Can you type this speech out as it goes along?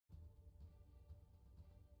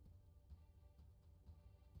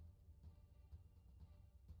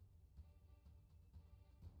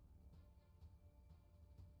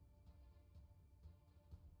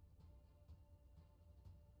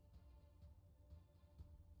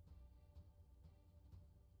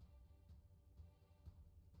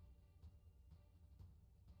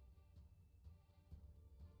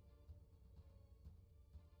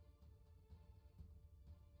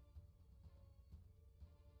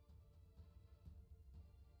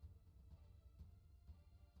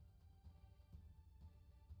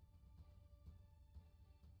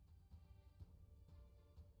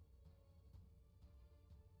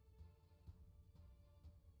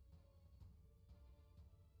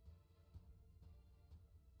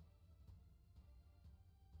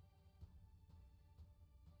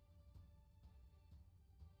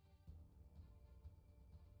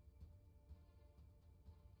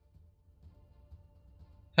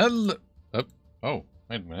Hello. Oh,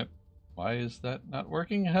 wait a minute. Why is that not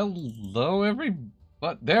working? Hello, everybody.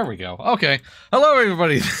 There we go. Okay. Hello,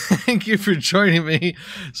 everybody. Thank you for joining me.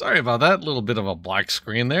 Sorry about that. Little bit of a black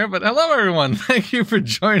screen there, but hello, everyone. Thank you for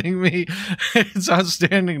joining me. It's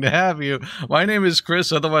outstanding to have you. My name is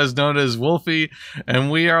Chris, otherwise known as Wolfie, and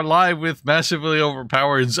we are live with Massively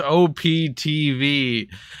Overpowered's OPTV.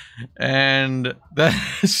 And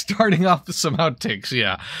that is starting off with some outtakes.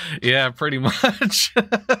 Yeah, pretty much.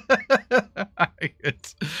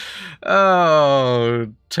 Oh,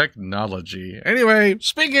 technology. Anyway,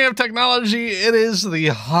 speaking of technology, it is the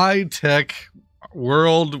high-tech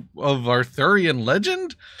world of Arthurian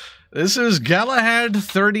legend. This is Galahad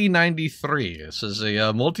 3093. This is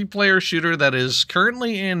a multiplayer shooter that is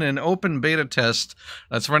currently in an open beta test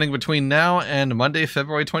that's running between now and Monday,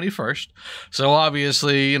 February 21st. So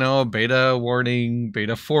obviously, you know, beta warning,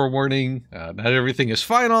 beta forewarning, not everything is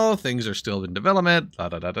final, things are still in development,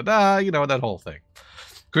 you know, that whole thing.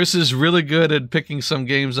 Chris is really good at picking some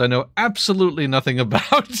games I know absolutely nothing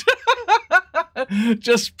about.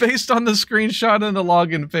 Just based on the screenshot and the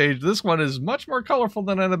login page, this one is much more colorful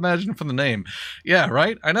than I'd imagined from the name. Yeah,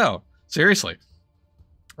 right? I know. Seriously.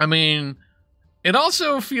 I mean, it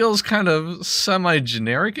also feels kind of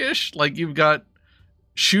semi-generic-ish. Like you've got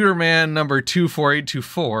Shooter Man number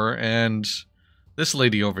 24824 and this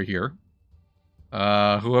lady over here,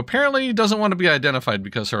 who apparently doesn't want to be identified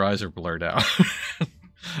because her eyes are blurred out.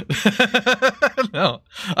 No,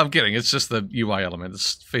 I'm kidding. It's just the UI element.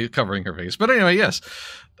 It's covering her face. But anyway, yes.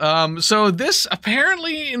 So this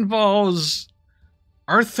apparently involves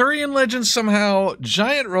Arthurian legends somehow,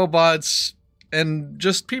 giant robots, and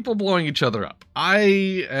just people blowing each other up.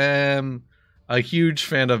 I am a huge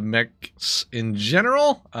fan of mechs in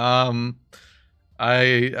general.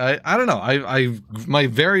 I don't know. My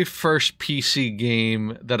very first PC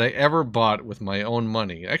game that I ever bought with my own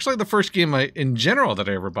money. Actually, the first game in general that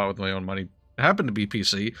I ever bought with my own money happened to be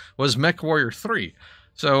PC was MechWarrior 3.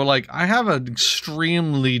 So like I have an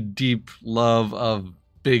extremely deep love of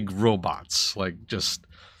big robots. Like just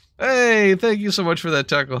hey, thank you so much for that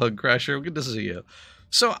tackle hug, Crasher. Good to see you.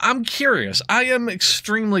 So I'm curious. I am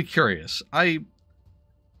extremely curious.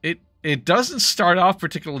 It doesn't start off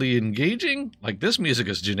particularly engaging. Like, this music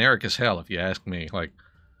is generic as hell, if you ask me. Like,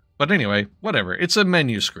 but anyway, whatever. It's a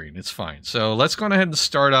menu screen. It's fine. So let's go ahead and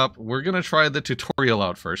start up. We're going to try the tutorial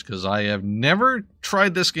out first, because I have never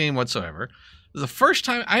tried this game whatsoever. The first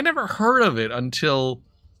time, I never heard of it until...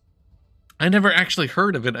 I never actually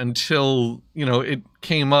heard of it until, you know, it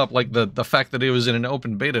came up. Like, the fact that it was in an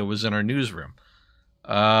open beta was in our newsroom.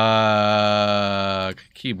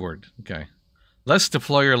 Keyboard. Okay. Let's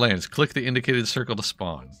deploy your lance. Click the indicated circle to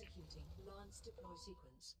spawn.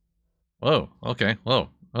 Whoa, okay, whoa.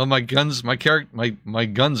 Oh, my guns, my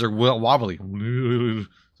guns are wobbly.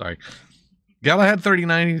 Sorry. Galahad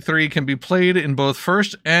 3093 can be played in both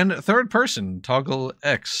first and third person. Toggle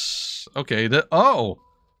X. Okay, oh!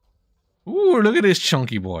 Ooh, look at this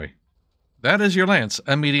chunky boy. That is your lance,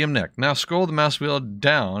 a medium neck. Now scroll the mouse wheel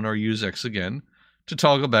down or use X again to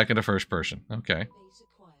toggle back into first person. Okay.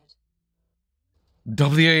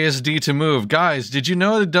 WASD to move. Guys, did you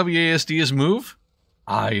know that WASD is move?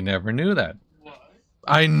 I never knew that. What?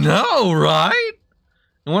 I know, right?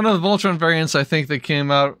 One of the Voltron variants, I think, that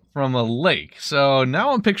came out from a lake. So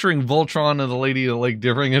now I'm picturing Voltron and the lady at the lake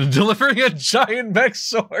delivering a giant mech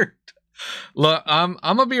sword. Look, I'm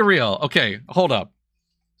gonna be real. Okay, hold up.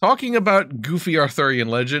 Talking about goofy Arthurian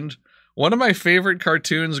legend, one of my favorite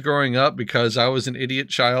cartoons growing up, because I was an idiot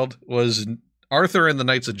child, was Arthur and the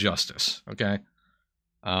Knights of Justice. Okay.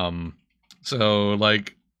 So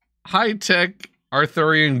like high-tech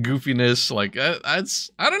Arthurian goofiness, like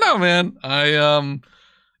that's, I don't know, man.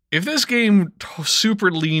 If this game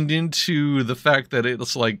super leaned into the fact that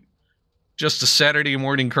it's like just a Saturday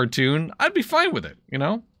morning cartoon, I'd be fine with it, you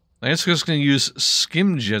know? I'm just gonna use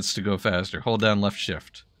skim jets to go faster. Hold down left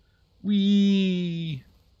shift. Whee!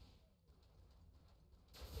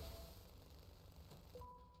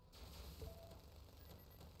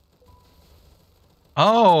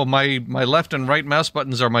 Oh, my left and right mouse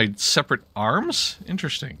buttons are my separate arms?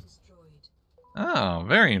 Interesting. Oh,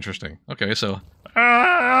 very interesting. Okay, so...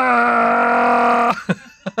 I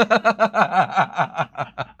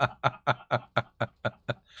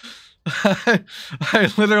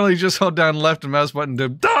literally just hold down left and mouse button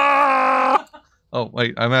to... Oh,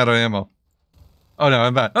 wait, I'm out of ammo. Oh, no,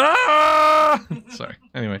 I'm back. Sorry.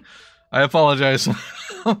 Anyway, I apologize.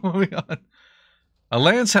 Moving on. A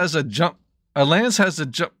lance has a jump... A lance has a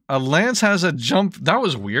jump. A lance has a jump. That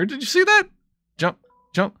was weird. Did you see that? Jump,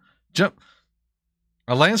 jump, jump.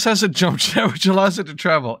 A lance has a jump jet which allows it to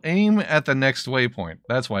travel. Aim at the next waypoint.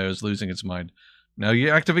 That's why I was losing its mind. Now you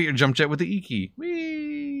activate your jump jet with the E key.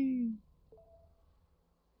 Whee!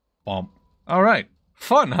 Bump. Alright.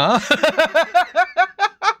 Fun, huh?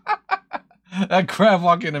 That crab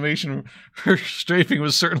walk animation for strafing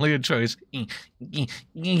was certainly a choice.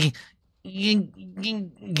 Oh,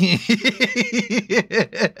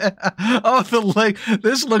 the leg.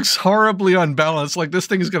 This looks horribly unbalanced. Like this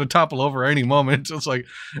thing is going to topple over any moment. It's like...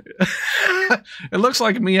 it looks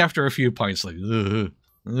like me after a few pints. Like...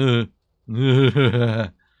 I'm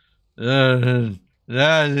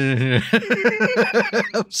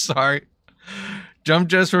sorry. Jump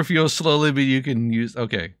jets refuel slowly, but you can use...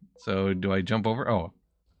 Okay, so do I jump over? Oh.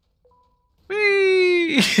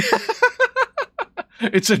 Whee!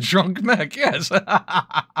 It's a drunk mech, yes.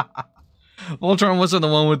 Voltron wasn't the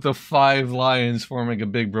one with the 5 lions forming a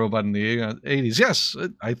big robot in the 80s. Yes,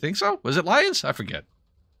 I think so. Was it lions? I forget.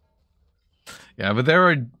 Yeah, but there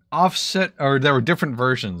were different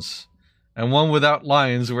versions. And one without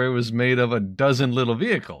lions where it was made of a dozen little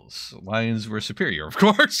vehicles. Lions were superior, of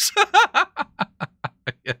course.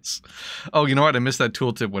 Yes. Oh, you know what? I missed that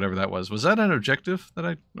tooltip, whatever that was. Was that an objective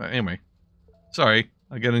that anyway. Sorry.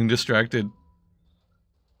 I'm getting distracted.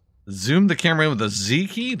 Zoom the camera in with a Z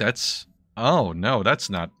key? That's... Oh, no, that's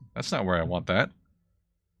not where I want that.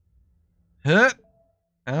 Huh?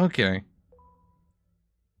 Okay.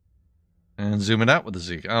 And zoom it out with the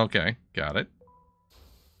Z. Okay, got it.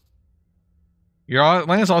 Your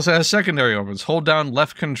lance also has secondary opens. Hold down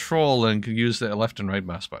left control and can use the left and right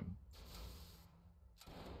mouse button.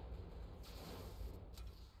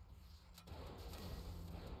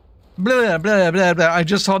 Blah, blah, blah, blah. I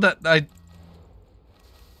just saw that.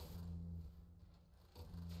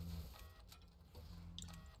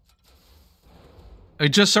 It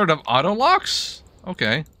just sort of auto-locks?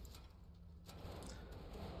 Okay.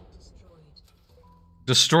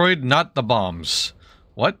 Destroyed, not the bombs.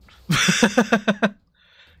 What?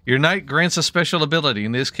 Your knight grants a special ability,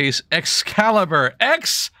 in this case, Excalibur.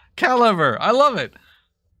 Excalibur! I love it!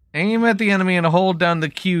 Aim at the enemy and hold down the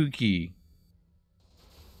Q key.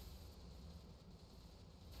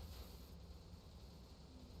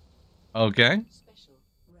 Okay.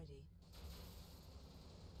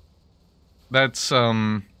 That's,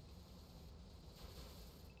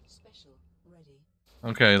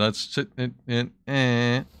 Okay, let's...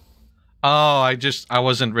 Oh, I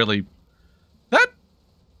wasn't really... That?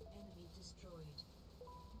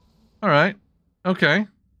 Alright. Okay.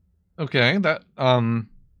 Okay, that,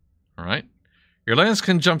 Alright. Your lance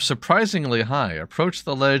can jump surprisingly high. Approach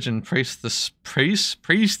the ledge and press the space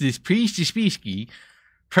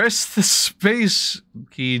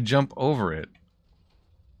key, jump over it.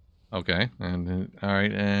 Okay, and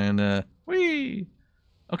alright, and whee!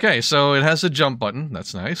 Okay, so it has a jump button.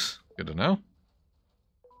 That's nice. Good to know.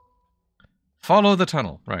 Follow the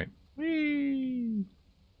tunnel. Right. Whee!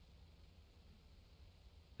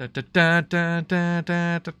 Da da da da da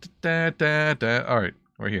da da da da da. Alright,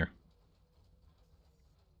 we're here.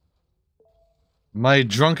 My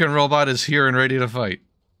drunken robot is here and ready to fight.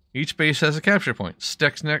 Each base has a capture point.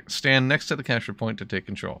 Stand next to the capture point to take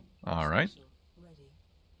control. Alright.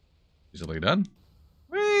 Easily done.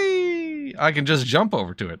 Whee! I can just jump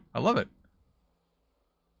over to it. I love it.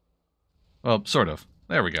 Well, sort of.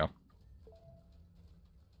 There we go.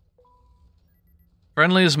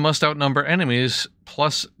 Friendlies must outnumber enemies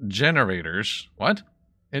plus generators. What?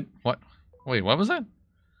 What? Wait, what was that?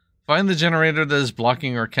 Find the generator that is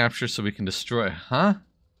blocking our capture so we can destroy. Huh?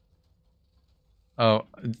 Oh,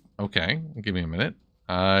 okay. Give me a minute.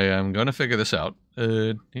 I am going to figure this out.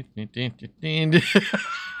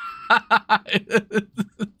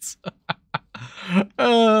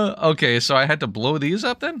 Okay, so I had to blow these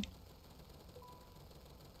up then?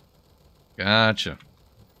 Gotcha.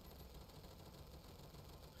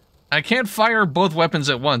 I can't fire both weapons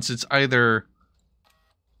at once. It's either...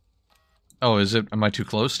 Oh, is it... Am I too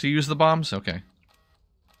close to use the bombs? Okay.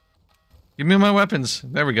 Give me my weapons.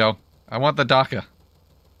 There we go. I want the DACA.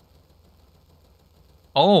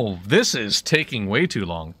 Oh, this is taking way too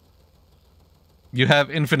long. You have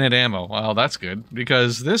infinite ammo. Well, that's good,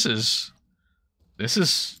 because this is...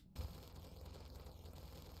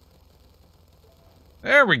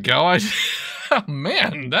 There we go. Oh,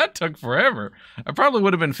 man, that took forever. I probably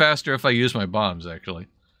would have been faster if I used my bombs, actually.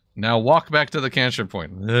 Now walk back to the capture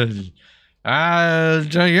point. You're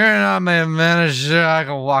not my manager. I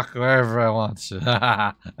can walk wherever I want to.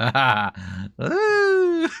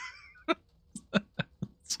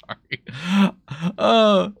 Sorry.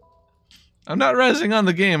 I'm not rezzing on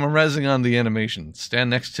the game, I'm rezzing on the animation. Stand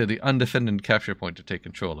next to the undefended capture point to take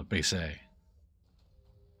control of Base A.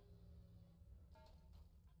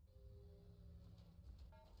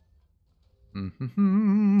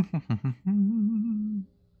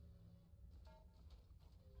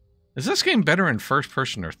 Is this game better in first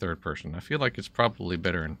person or third person? I feel like it's probably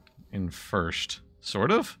better in first.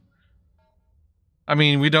 Sort of? I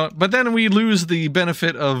mean, we don't... But then we lose the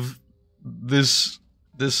benefit of the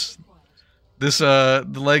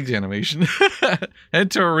legs animation.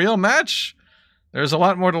 Head to a real match? There's a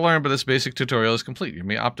lot more to learn, but this basic tutorial is complete. You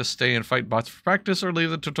may opt to stay and fight bots for practice or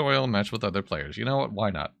leave the tutorial and match with other players. You know what? Why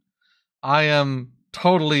not? I am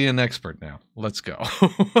totally an expert now. Let's go.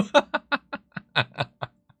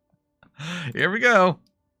 Here we go.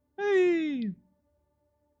 Hey.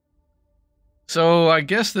 So I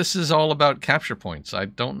guess this is all about capture points. I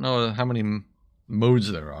don't know how many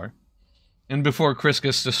modes there are. And before Chris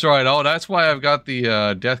gets destroyed, oh, that's why I've got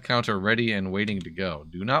the death counter ready and waiting to go.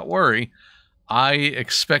 Do not worry. I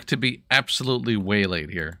expect to be absolutely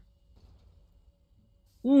waylaid here.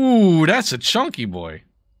 Ooh, that's a chunky boy.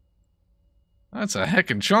 That's a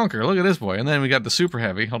heckin' chunker. Look at this boy. And then we got the super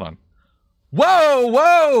heavy. Hold on. Whoa,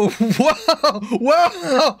 whoa, whoa,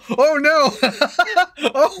 whoa. Oh, no.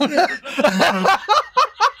 Oh, no.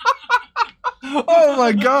 Oh,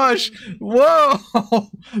 my gosh. Whoa.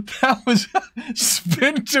 That was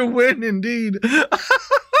spin to win, indeed.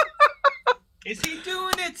 Is he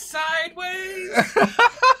doing it sideways?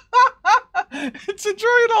 It's a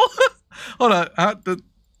dreidel. Hold on.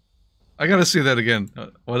 I gotta see that again.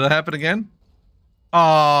 What did that happen again?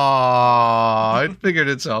 Aww, it figured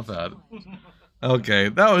itself out. Okay,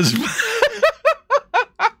 that was...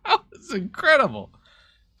 that was incredible.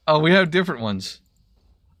 Oh, we have different ones.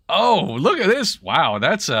 Oh, look at this. Wow,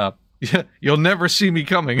 that's yeah, you'll never see me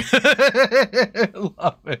coming.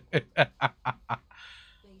 Love it.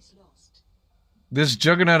 This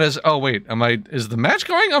Juggernaut is... Oh, wait. Is the match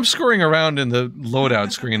going? I'm screwing around in the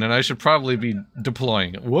loadout screen, and I should probably be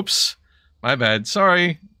deploying. Whoops. My bad.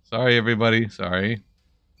 Sorry. Sorry, everybody. Sorry.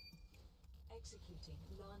 Executing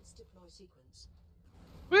Lance deploy sequence.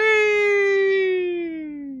 Whee!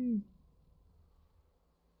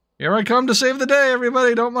 Here I come to save the day,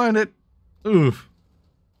 everybody. Don't mind it. Oof.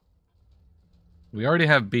 We already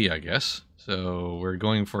have B, I guess. So we're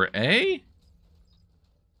going for A?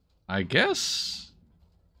 I guess.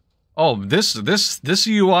 Oh, this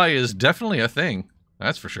UI is definitely a thing.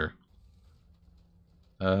 That's for sure.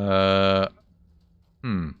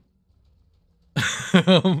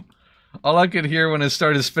 All I could hear when it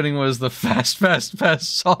started spinning was the fast, fast,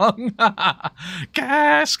 fast song.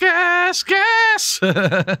 Gas, gas, gas.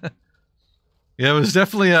 Yeah, it was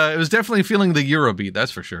definitely feeling the Eurobeat.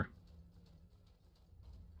 That's for sure.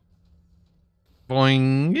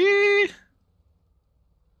 Boing.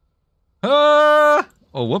 Oh,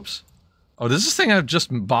 whoops. Oh, does this thing have just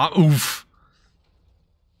bomb? Oof.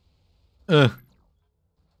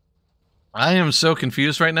 I am so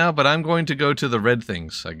confused right now, but I'm going to go to the red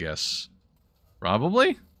things, I guess.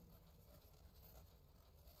 Probably?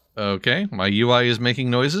 Okay, my UI is making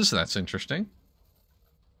noises. That's interesting.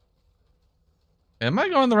 Am I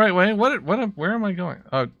going the right way? Where am I going?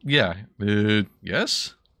 Yeah.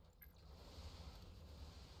 Yes?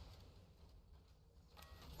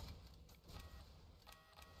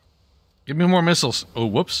 Give me more missiles. Oh,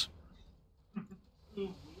 whoops.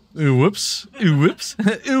 Ooh, whoops. Ooh, whoops.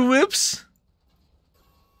 Ooh, whoops.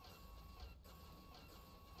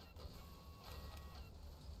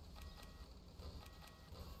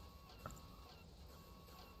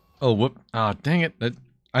 Oh, whoop. Ah, dang it.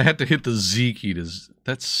 I had to hit the Z key to...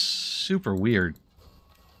 That's super weird.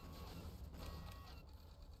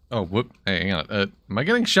 Oh, whoop. Hey, hang on. Am I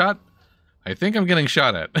getting shot? I think I'm getting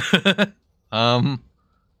shot at.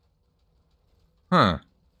 Huh.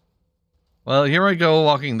 Well, here I go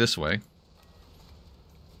walking this way.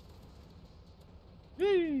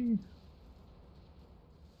 Yay.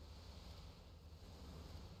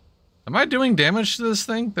 Am I doing damage to this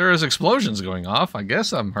thing? There is explosions going off. I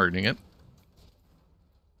guess I'm hurting it.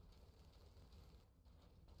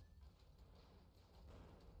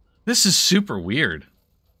 This is super weird.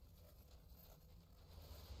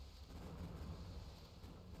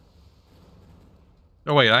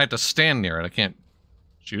 Oh wait, I have to stand near it. I can't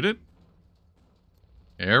shoot it?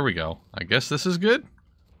 There we go. I guess this is good?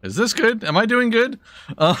 Is this good? Am I doing good?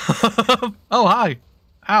 Oh, hi.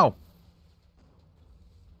 Ow.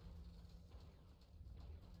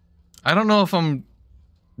 I don't know if I'm...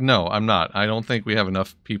 No, I'm not. I don't think we have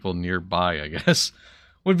enough people nearby, I guess.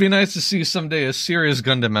 Would be nice to see someday a serious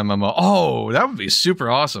Gundam MMO. Oh, that would be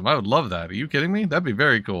super awesome. I would love that. Are you kidding me? That'd be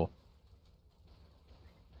very cool.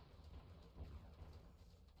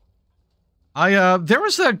 There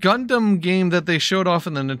was that Gundam game that they showed off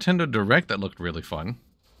in the Nintendo Direct that looked really fun.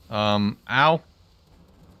 Ow.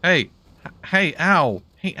 Hey, Hey, ow.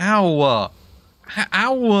 Hey, ow.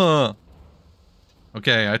 Ow.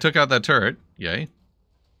 Okay, I took out that turret. Yay.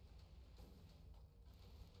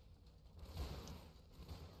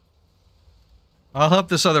 I'll help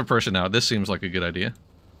this other person out. This seems like a good idea.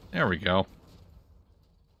 There we go.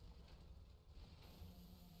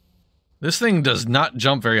 This thing does not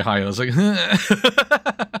jump very high. I was like,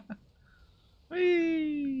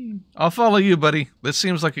 whee. I'll follow you, buddy. This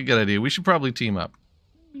seems like a good idea. We should probably team up.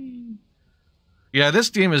 Yeah, this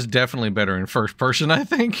game is definitely better in first person, I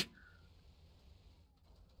think.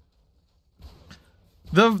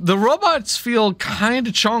 The robots feel kind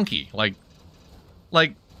of chunky. Like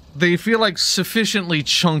they feel like sufficiently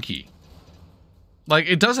chunky. Like,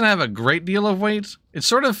 it doesn't have a great deal of weight. It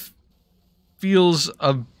sort of feels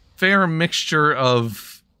a fair mixture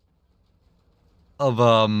of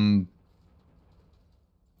like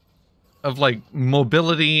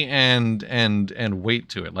mobility and weight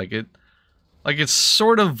to it. Like it's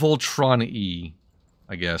sort of Voltron-y,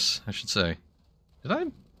 I guess I should say.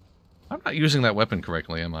 I'm not using that weapon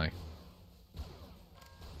correctly, am I?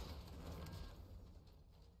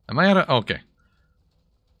 Am I out of... Okay.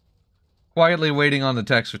 Quietly waiting on the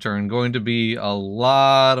tax return. Going to be a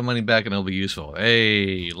lot of money back and it'll be useful.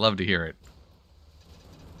 Hey, love to hear it.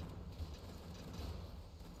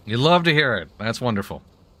 You love to hear it. That's wonderful.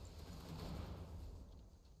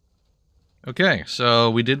 Okay, so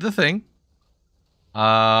we did the thing.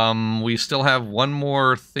 We still have one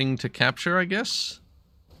more thing to capture, I guess.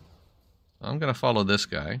 I'm gonna follow this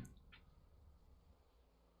guy.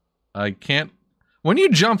 I can't... When you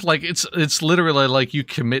jump, like, it's literally like you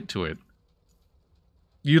commit to it.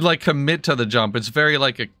 You, like, commit to the jump. It's very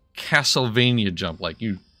like a Castlevania jump. Like,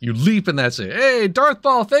 you leap and that's it. Hey, Darth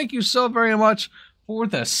Ball, thank you so very much for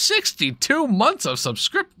the 62 months of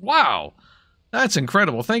subscription. Wow. That's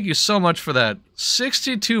incredible. Thank you so much for that.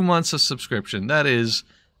 62 months of subscription. That is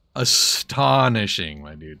astonishing,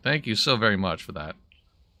 my dude. Thank you so very much for that.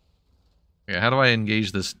 Okay, how do I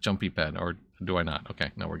engage this jumpy pad? Or do I not?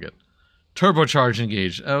 Okay, no, we're good. Turbocharge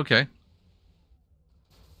engaged. Okay.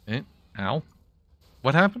 Ow.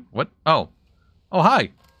 What happened? What? Oh. Oh,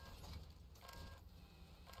 hi.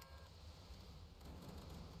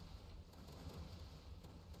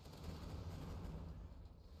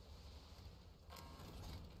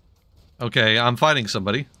 Okay, I'm fighting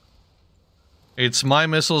somebody. It's my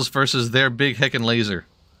missiles versus their big heckin' laser.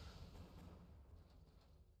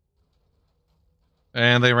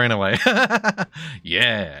 And they ran away.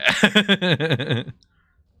 Yeah.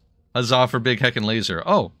 Huzzah for big heckin' laser.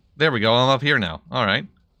 Oh, there we go. I'm up here now. All right.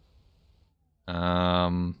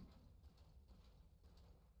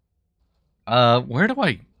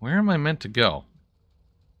 Where am I meant to go?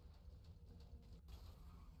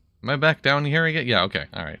 Am I back down here again? Yeah, okay.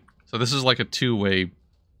 All right. So this is like a two-way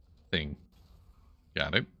thing.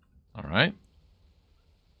 Got it. All right.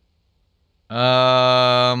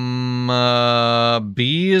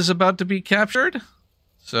 B is about to be captured.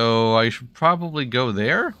 So I should probably go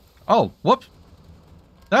there. Oh, whoop.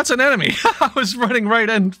 That's an enemy. I was running right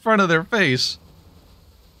in front of their face.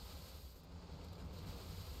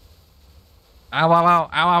 Ow, ow, ow,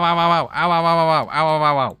 ow, ow, ow, ow, ow, ow, ow, ow, ow, ow,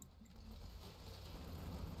 ow, ow.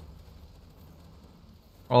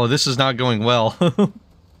 Oh, this is not going well.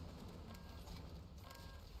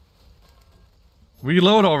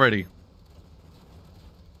 Reload already.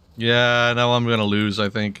 Yeah, now I'm gonna lose, I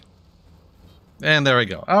think. And there we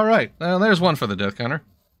go. Alright, there's one for the death counter.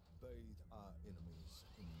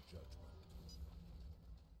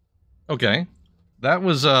 Okay. That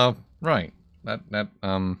was, right.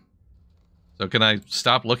 So can I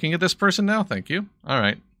stop looking at this person now? Thank you.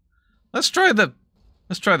 Alright. Let's try the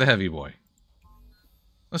heavy boy.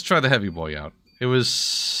 Let's try the heavy boy out. It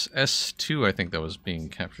was S2, I think, that was being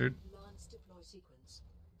captured.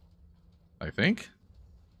 I think.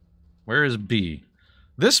 Where is B?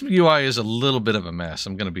 This UI is a little bit of a mess,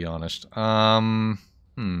 I'm gonna be honest.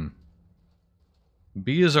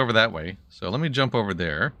 B is over that way, so let me jump over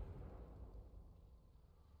there.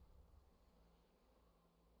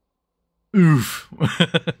 Oof.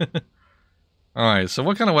 Alright, so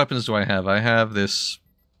what kind of weapons do I have? I have this...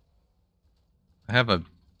 I have a...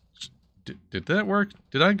 Did that work?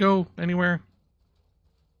 Did I go anywhere?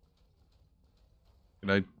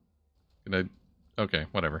 Did I... Okay,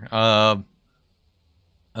 whatever. I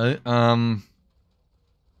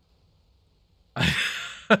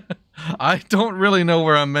don't really know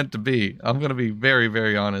where I'm meant to be. I'm gonna be very,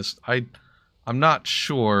 very honest. I'm not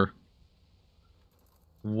sure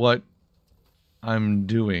what I'm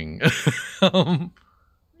doing.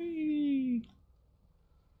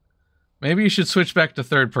 Maybe you should switch back to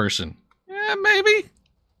third person. Yeah, maybe.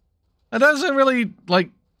 That doesn't really,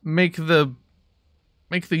 like, make the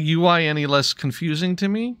UI any less confusing to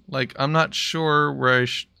me. Like, I'm not sure where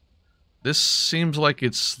this seems like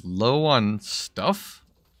it's low on stuff.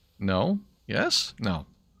 No? Yes? No.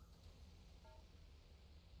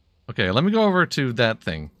 Okay, let me go over to that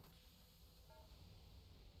thing.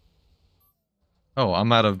 Oh,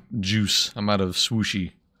 I'm out of juice. I'm out of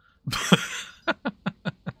swooshy.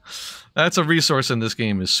 That's a resource in this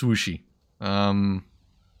game, is swooshy.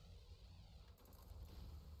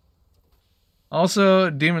 Also,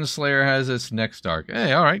 Demon Slayer has its next arc.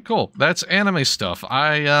 Hey, alright, cool. That's anime stuff.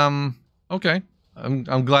 Okay.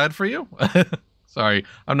 I'm glad for you. Sorry,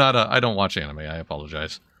 I don't watch anime, I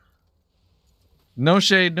apologize. No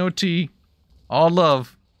shade, no tea. All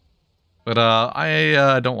love. But,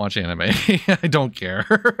 I don't watch anime. I don't care.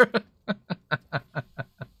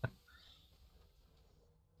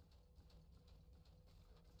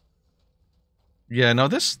 Yeah, no,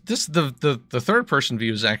 the third person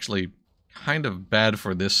view is actually kind of bad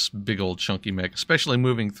for this big old chunky mech, especially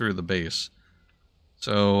moving through the base.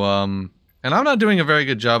 So, and I'm not doing a very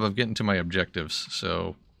good job of getting to my objectives,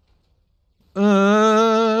 so...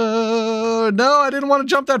 no, I didn't want to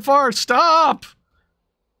jump that far! Stop!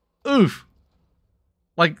 Oof.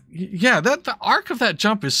 Like, yeah, the arc of that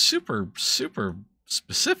jump is super, super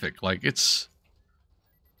specific. Like, it's...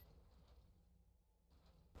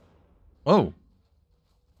 Oh.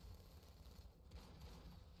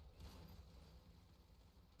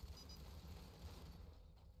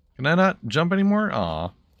 Can I not jump anymore?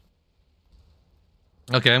 Aw.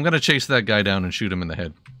 Okay, I'm gonna chase that guy down and shoot him in the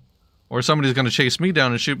head. Or somebody's gonna chase me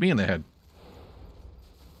down and shoot me in the head.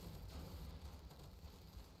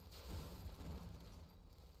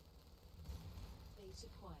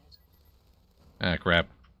 Ah, crap.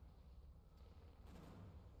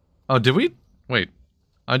 Oh, did we? Wait.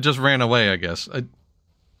 I just ran away, I guess.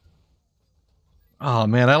 Oh,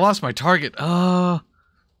 man, I lost my target. Oh,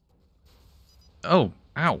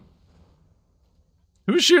 ow.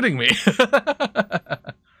 Who's shooting me?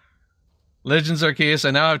 Legends Arceus, I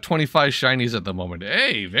now have 25 shinies at the moment.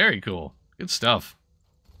 Hey, very cool. Good stuff.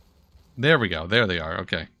 There we go. There they are.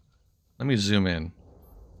 Okay. Let me zoom in.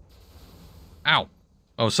 Ow.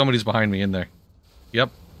 Oh, somebody's behind me in there. Yep.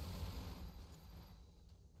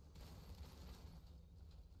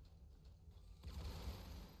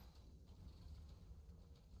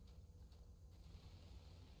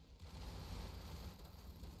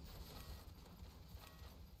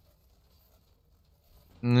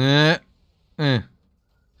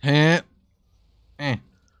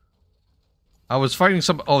 I was fighting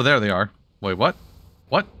some... Oh, there they are. Wait, what?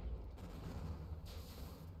 What?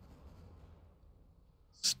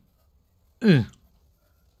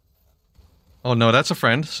 Oh, no, that's a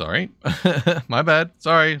friend. Sorry. My bad.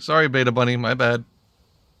 Sorry, Beta Bunny. My bad.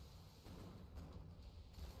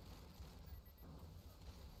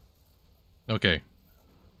 Okay.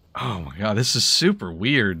 Oh, my God. This is super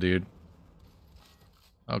weird, dude.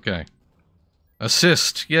 Okay.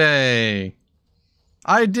 Assist. Yay.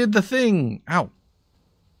 I did the thing. Ow.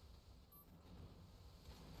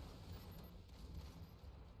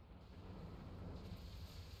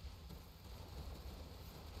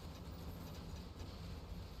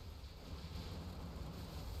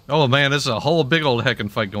 Oh man, there's a whole big old heckin'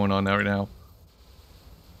 fight going on right now.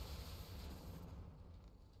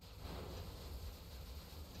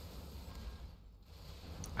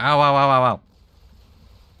 Ow, ow, ow, ow, ow.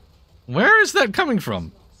 Where is that coming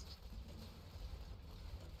from?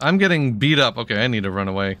 I'm getting beat up. Okay, I need to run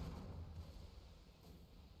away.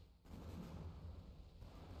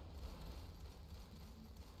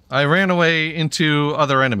 I ran away into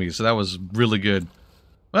other enemies, so that was really good.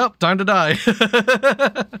 Well, time to die.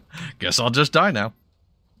 Guess I'll just die now.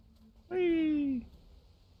 Whee.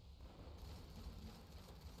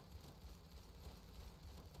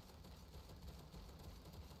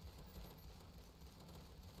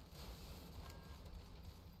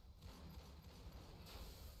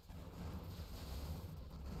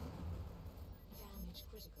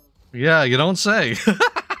 Yeah, you don't say.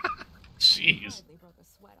 Jeez.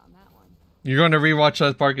 You're going to rewatch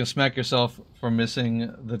South Park and smack yourself for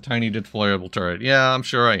missing the tiny deployable turret. Yeah, I'm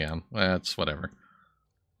sure I am. That's whatever.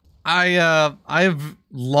 I've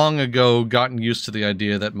long ago gotten used to the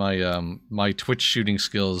idea that my my Twitch shooting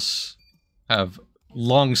skills have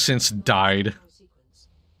long since died.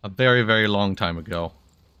 A very, very long time ago.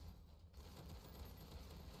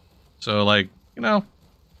 So, like, you know,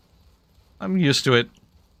 I'm used to it.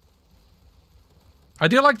 I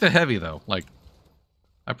do like the heavy, though. Like,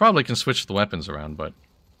 I probably can switch the weapons around, but...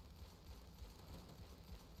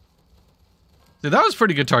 Dude, that was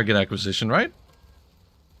pretty good target acquisition, right?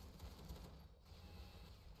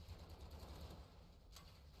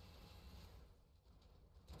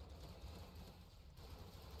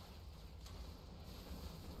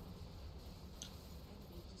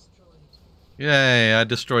 Yay, I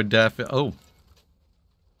destroyed Daffy. Oh. Is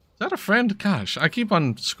that a friend? Gosh, I keep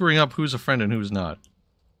on screwing up who's a friend and who's not.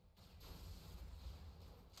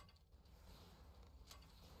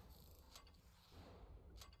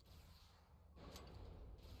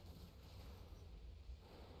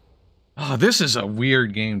 Oh, this is a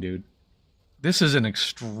weird game, dude. This is an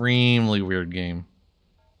extremely weird game.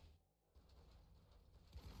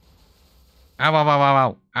 Ow, ow, ow, ow,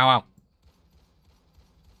 ow, ow, ow.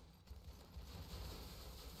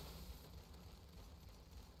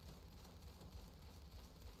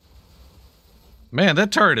 Man,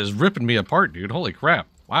 that turret is ripping me apart, dude. Holy crap.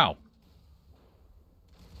 Wow.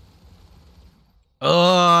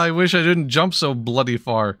 I wish I didn't jump so bloody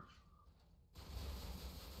far.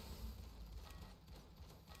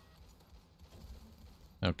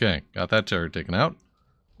 Okay, got that turret taken out.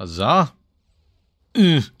 Huzzah.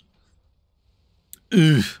 Ugh.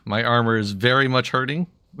 Ugh. My armor is very much hurting.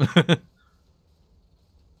 Damage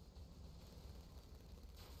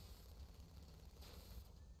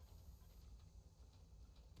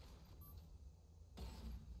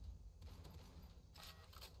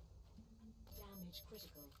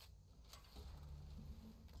critical.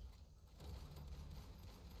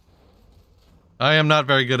 I am not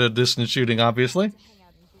very good at distance shooting, obviously. Hang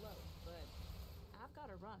out and gloat, but I've got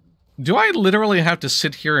to run. Do I literally have to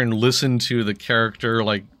sit here and listen to the character,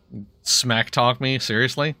 like, smack talk me?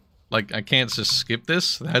 Seriously? Like, I can't just skip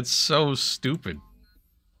this? That's so stupid.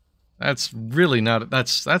 That's really not...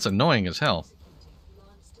 That's annoying as hell. Executing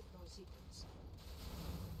lance deploy sequence.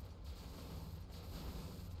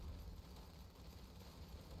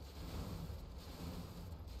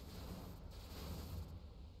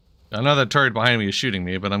 I know that turret behind me is shooting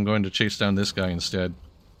me, but I'm going to chase down this guy instead.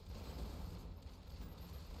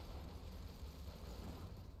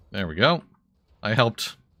 There we go. I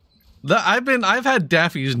helped. I've had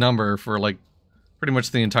Daffy's number for, like, pretty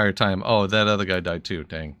much the entire time. Oh, that other guy died too.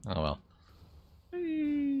 Dang. Oh well.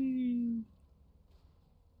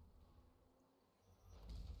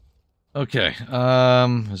 Okay.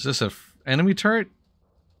 Is this a enemy turret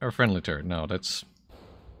or a friendly turret? No, that's...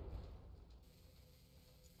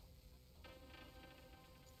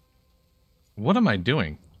 What am I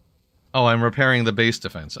doing? Oh, I'm repairing the base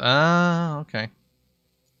defense. Ah, okay.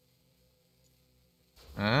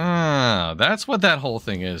 Ah, that's what that whole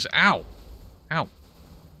thing is. Ow. Ow.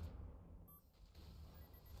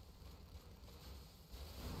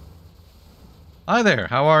 Hi there,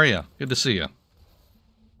 how are you? Good to see you.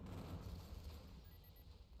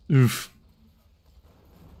 Oof.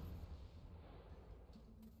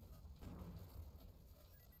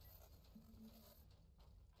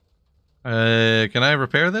 Can I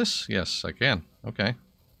repair this? Yes, I can. Okay.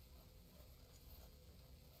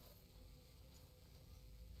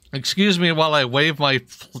 Excuse me while I wave my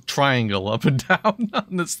triangle up and down on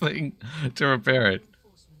this thing to repair it.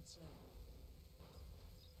 Reinforcement slow.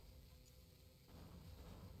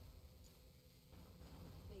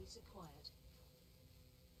 Base acquired.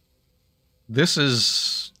 This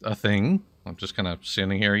is a thing. I'm just kind of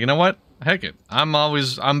standing here. You know what? Heck it. I'm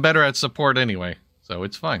better at support anyway, so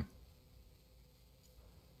it's fine.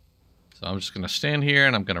 So I'm just going to stand here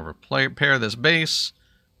and I'm going to repair this base.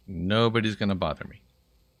 Nobody's going to bother me.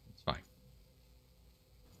 It's fine.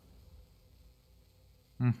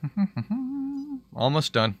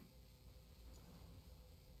 Almost done.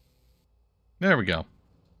 There we go.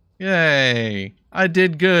 Yay! I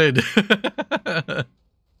did good. Ally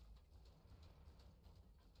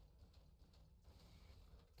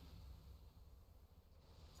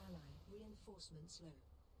reinforcement slow.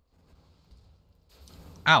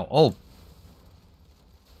 Ow! Oh.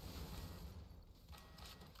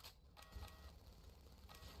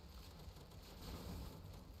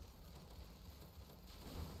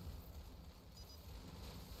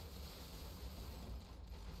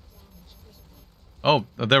 Damage critical. Oh,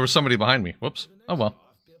 there was somebody behind me. Whoops. Oh well.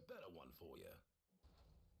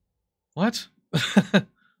 What?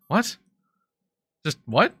 What? Just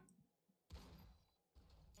what?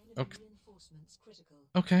 Enemy Okay. reinforcements critical.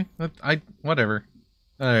 Okay. Whatever.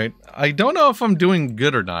 Alright. I don't know if I'm doing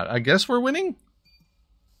good or not. I guess we're winning?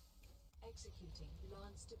 Executing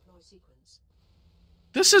lance deploy sequence.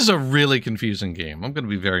 This is a really confusing game. I'm going to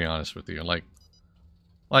be very honest with you.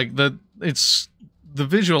 The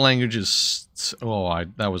visual language is... Oh,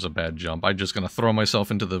 that was a bad jump. I'm just going to throw myself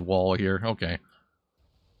into the wall here. Okay.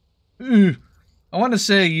 Ugh. I want to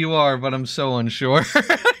say you are, but I'm so unsure.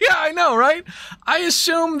 Yeah, I know, right? I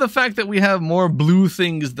assume the fact that we have more blue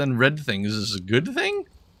things than red things is a good thing?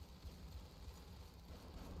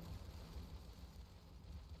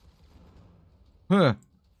 Huh.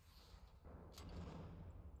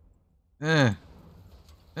 Oh,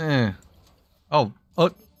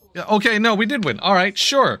 yeah, okay, no, we did win. All right,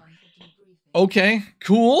 sure. Okay,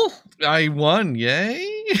 cool. I won, yay?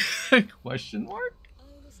 Question mark? I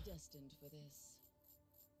was destined for this.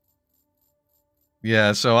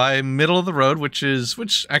 Yeah, so I'm middle of the road, which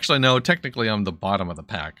actually, no, technically I'm the bottom of the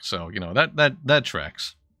pack. So, you know, that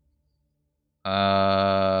tracks.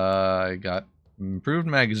 I got improved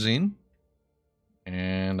magazine.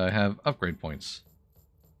 And I have upgrade points.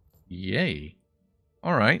 Yay.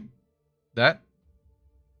 All right. That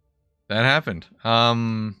happened.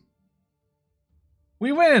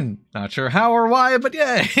 We win. Not sure how or why, but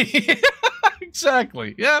yay.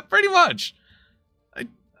 Exactly. Yeah, pretty much. All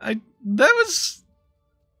right.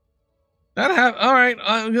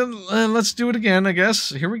 Let's do it again, I guess.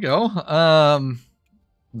 Here we go.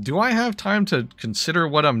 Do I have time to consider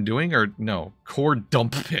what I'm doing or no? Core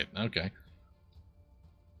dump pit. Okay.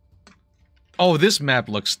 Oh, this map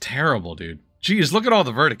looks terrible, dude. Jeez, look at all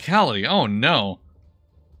the verticality. Oh, no.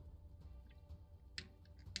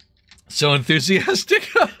 So enthusiastic?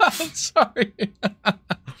 I'm sorry.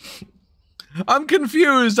 I'm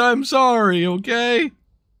confused. I'm sorry, okay?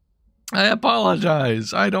 I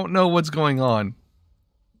apologize. I don't know what's going on.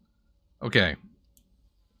 Okay.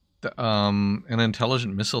 An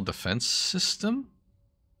intelligent missile defense system?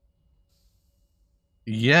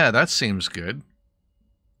 Yeah, that seems good.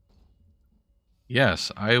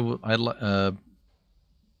 Yes, airburst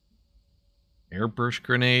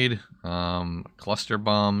grenade, cluster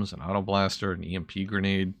bombs, an auto blaster, an EMP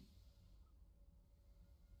grenade.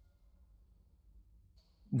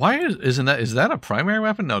 Why is that a primary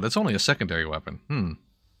weapon? No, that's only a secondary weapon.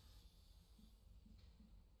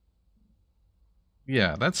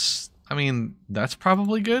 Yeah, that's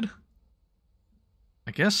probably good.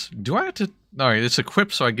 I guess. Do I have to? Alright, it's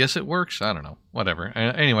equipped, so I guess it works. I don't know. Whatever.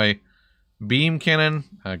 Anyway. Beam cannon,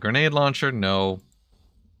 grenade launcher, no.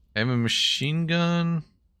 Heavy machine gun,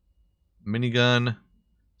 minigun,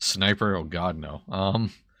 sniper, oh god, no.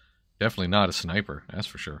 Definitely not a sniper, that's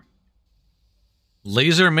for sure.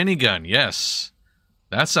 Laser minigun, yes.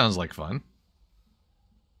 That sounds like fun.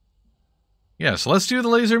 Yeah, so let's do the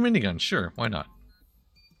laser minigun, sure, why not?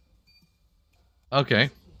 Okay.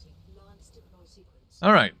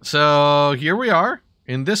 Alright, so here we are,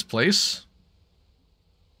 in this place.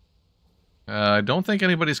 I don't think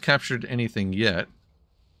anybody's captured anything yet.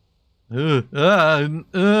 I'm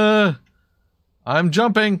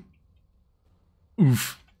jumping.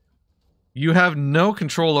 Oof. You have no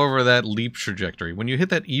control over that leap trajectory. When you hit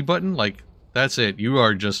that E button, like, that's it. You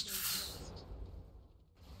are just...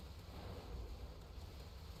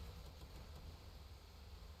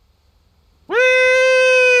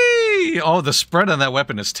 Whee! Oh, the spread on that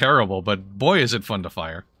weapon is terrible, but boy is it fun to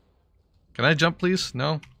fire. Can I jump, please?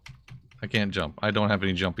 No? I can't jump. I don't have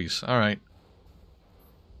any jumpies. Alright.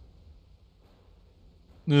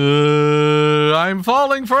 I'm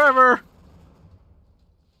falling forever!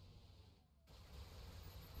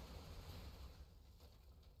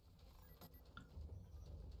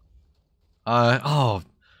 Oh.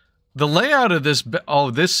 The layout of this...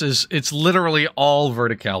 Oh, it's literally all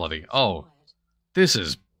verticality. Oh. This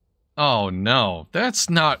is... Oh, no.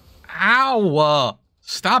 That's not... Ow!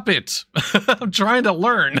 Stop it! I'm trying to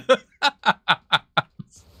learn.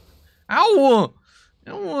 Ow!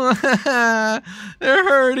 They're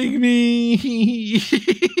hurting me.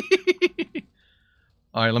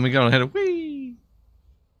 All right, let me go ahead and whee.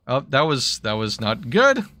 Oh, that was not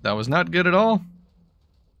good. That was not good at all.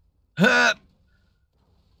 Oh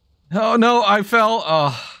no, I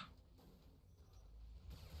fell.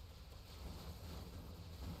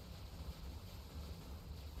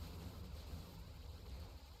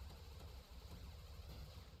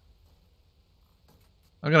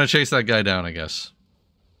 I'm gonna chase that guy down, I guess.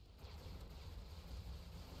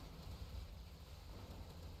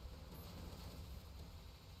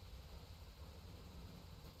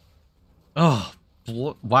 Oh,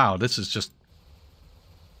 wow, this is just...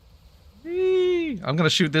 I'm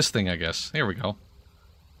gonna shoot this thing, I guess. Here we go.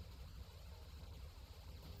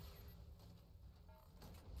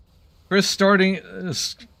 Chris starting...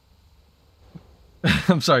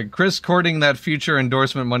 I'm sorry, Chris courting that future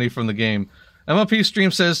endorsement money from the game. MLP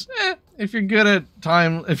stream says, if you're good at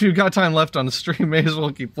time, if you've got time left on the stream, may as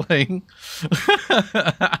well keep playing.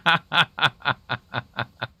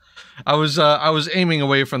 I was aiming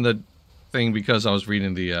away from the thing because I was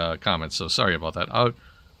reading the comments, so sorry about that.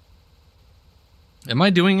 Am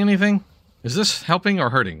I doing anything? Is this helping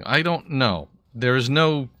or hurting? I don't know. There is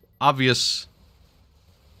no obvious...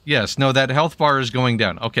 Yes, no, that health bar is going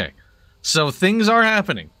down. Okay. So things are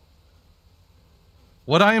happening.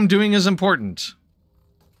 What I am doing is important.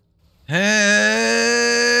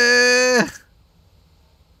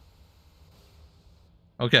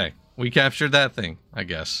 Okay, we captured that thing, I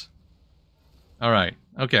guess. Alright,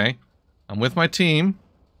 okay. I'm with my team.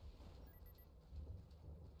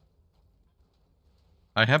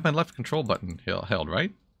 I have my left control button held,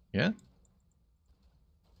 right? Yeah?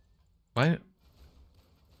 Why?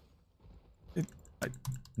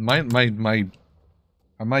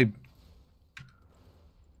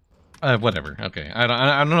 Whatever. Okay. I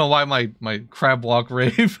don't know why my crab walk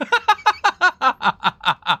rave.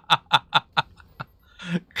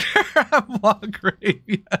 Crab walk rave.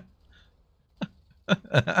 Yeah.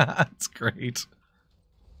 That's great.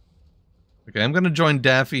 Okay, I'm gonna join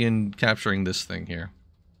Daffy in capturing this thing here.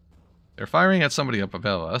 They're firing at somebody up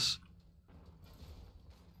above us.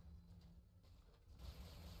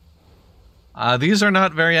 These are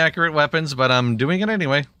not very accurate weapons, but I'm doing it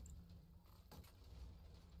anyway.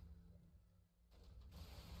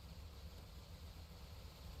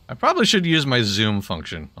 I probably should use my zoom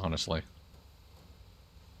function, honestly.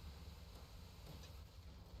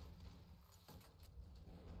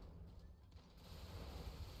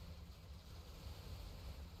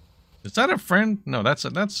 Is that a friend? No, is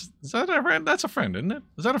that a friend? That's a friend, isn't it?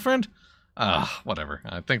 Is that a friend? Whatever.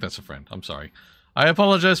 I think that's a friend. I'm sorry. I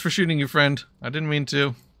apologize for shooting you, friend. I didn't mean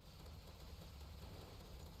to.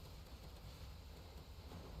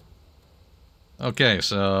 Okay,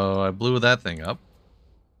 so I blew that thing up.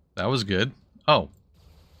 That was good. Oh.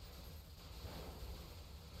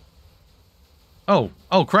 Oh,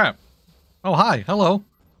 crap. Oh, hi. Hello.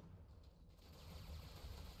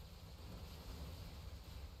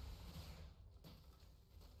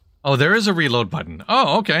 Oh, there is a reload button.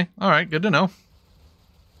 Oh, okay. All right, good to know.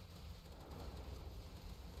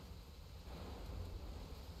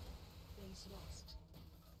 Base lost.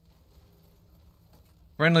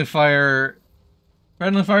 Friendly fire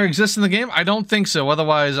exists in the game? I don't think so.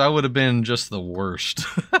 Otherwise, I would have been just the worst.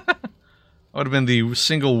 I would have been the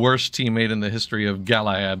single worst teammate in the history of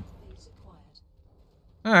Galahad. Base acquired.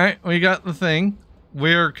 Alright, we got the thing.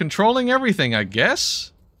 We're controlling everything, I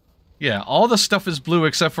guess? Yeah, all the stuff is blue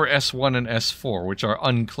except for S1 and S4, which are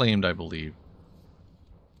unclaimed, I believe.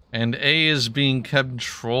 And A is being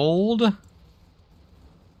controlled?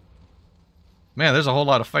 Man, there's a whole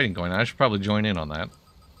lot of fighting going on. I should probably join in on that.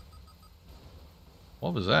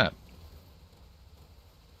 What was that?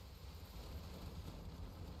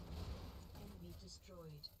 Enemy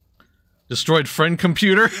destroyed. Destroyed friend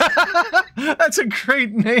computer? That's a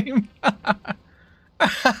great name.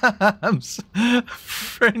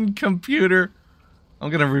 Friend computer. I'm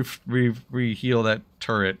gonna re-heal that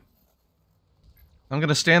turret. I'm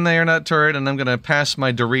gonna stand there in that turret and I'm gonna pass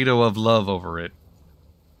my Dorito of love over it.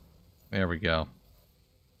 There we go.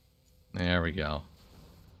 There we go.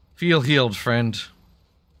 Feel healed, friend.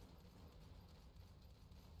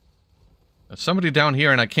 There's somebody down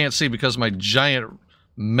here and I can't see because my giant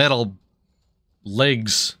metal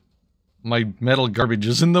legs, my metal garbage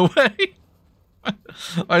is in the way.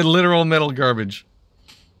 My literal metal garbage.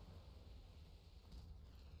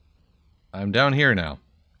 I'm down here now.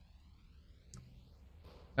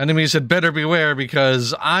 Enemies had better beware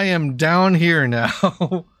because I am down here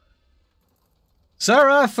now.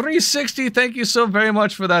 Sarah360, thank you so very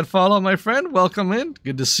much for that follow, my friend. Welcome in.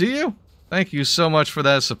 Good to see you. Thank you so much for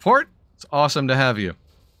that support. It's awesome to have you.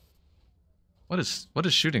 What is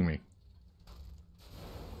shooting me?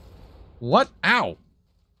 What? Ow.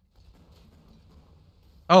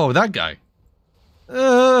 Oh, that guy.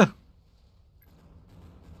 Oh,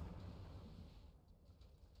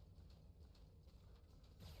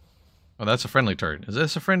 that's a friendly turret. Is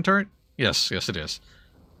this a friend turret? Yes, yes it is.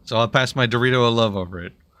 So I'll pass my Dorito of love over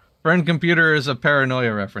it. Friend computer is a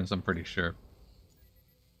paranoia reference, I'm pretty sure.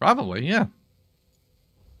 Probably, yeah.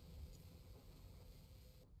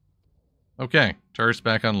 Okay, turret's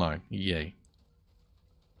back online. Yay.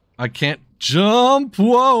 I can't jump!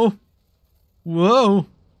 Whoa! Whoa!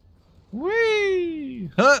 Whee!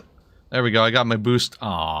 Huh! There we go, I got my boost.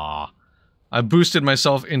 Ah, I boosted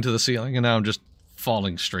myself into the ceiling and now I'm just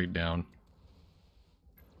falling straight down.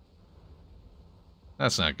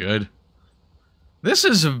 That's not good.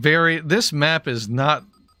 This map is not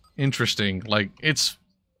interesting. Like,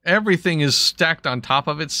 everything is stacked on top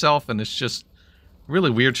of itself and it's just really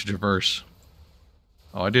weird to traverse.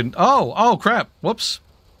 Oh, I didn't, oh crap, whoops.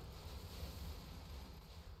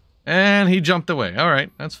 And he jumped away.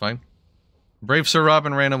 Alright, that's fine. Brave Sir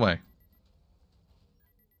Robin ran away.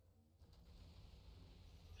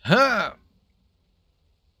 Ha!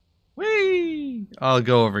 Whee! I'll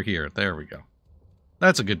go over here. There we go.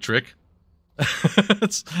 That's a good trick.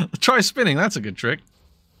 Try spinning. That's a good trick.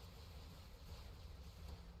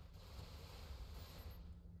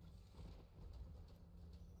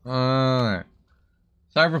 Alright.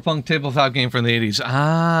 Cyberpunk tabletop game from the 80s.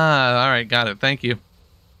 Ah, alright, got it. Thank you.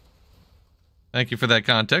 Thank you for that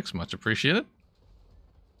context. Much appreciated.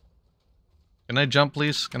 Can I jump,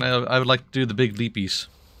 please? I would like to do the big leapies.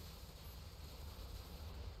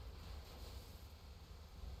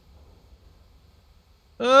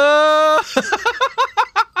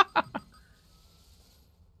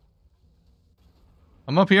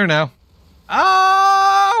 I'm up here now.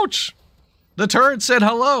 Ouch! The turret said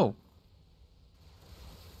hello.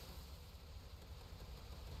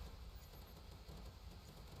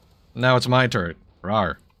 Now it's my turret.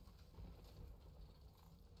 Rawr.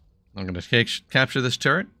 I'm gonna capture this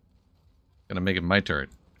turret. Gonna make it my turret.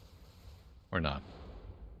 Or not.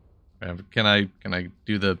 Can I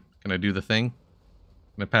do the thing?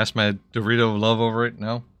 Can I pass my Dorito of love over it?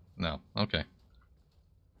 No? No. Okay.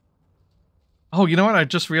 Oh, you know what? I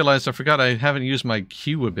just realized I forgot I haven't used my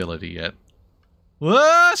Q ability yet.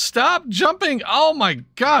 Whoa, stop jumping! Oh my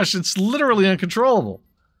gosh, it's literally uncontrollable.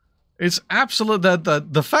 It's absolute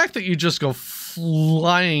the fact that you just go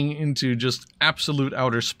flying into just absolute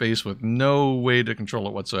outer space with no way to control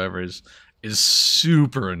it whatsoever is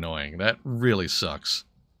super annoying. That really sucks.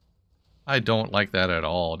 I don't like that at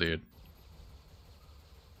all, dude.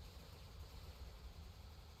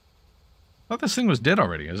 I thought this thing was dead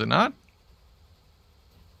already, is it not?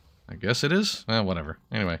 I guess it is? Eh, whatever.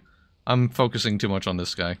 Anyway, I'm focusing too much on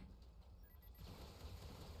this guy.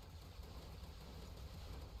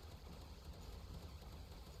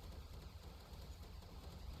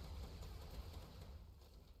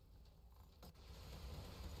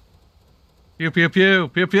 Pew, pew, pew,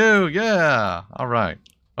 pew, pew, yeah! Alright.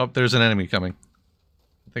 Oh, there's an enemy coming.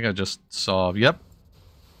 I think I just saw, yep.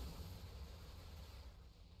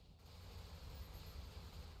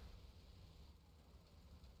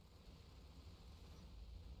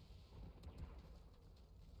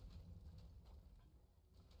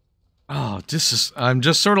 Oh, this is, I'm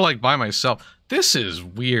just sort of like by myself. This is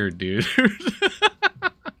weird, dude.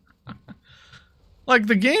 Like,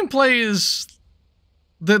 the gameplay is...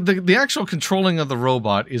 The actual controlling of the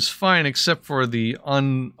robot is fine, except for the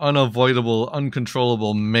unavoidable,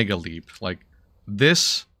 uncontrollable mega leap. Like,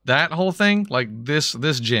 that whole thing, like,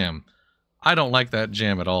 this jam. I don't like that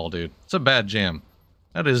jam at all, dude. It's a bad jam.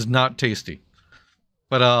 That is not tasty.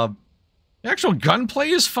 But, the actual gunplay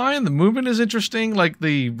is fine, the movement is interesting, like,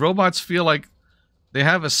 the robots feel like they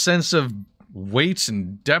have a sense of weight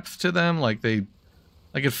and depth to them, like, it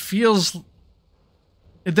feels...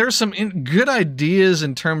 There's some good ideas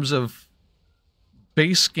in terms of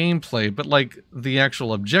base gameplay, but, like, the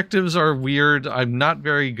actual objectives are weird. I'm not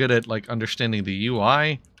very good at, like, understanding the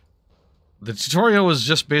UI. The tutorial was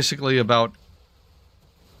just basically about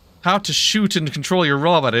how to shoot and control your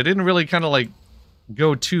robot. It didn't really kind of, like,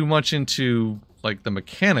 go too much into, like, the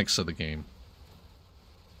mechanics of the game.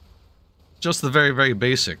 Just the very, very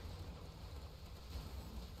basic.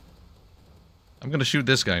 I'm gonna shoot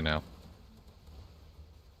this guy now.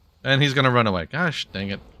 And he's gonna run away. Gosh, dang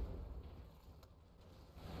it.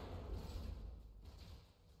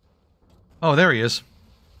 Oh, there he is.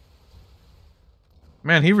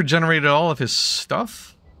 Man, he regenerated all of his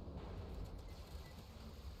stuff?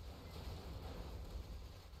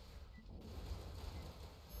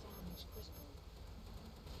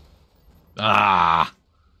 Ah!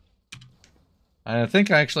 I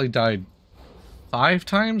think I actually died 5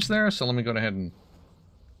 times there, so let me go ahead and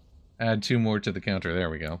add 2 more to the counter.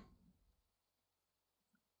 There we go.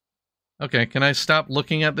 Okay, can I stop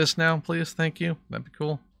looking at this now, please? Thank you. That'd be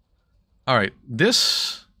cool. Alright,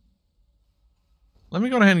 this... Let me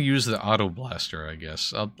go ahead and use the auto blaster, I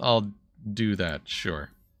guess. I'll do that,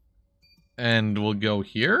 sure. And we'll go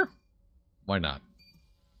here? Why not?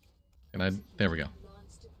 Can I... There we go.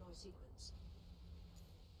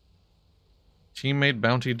 Teammate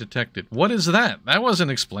bounty detected. What is that? That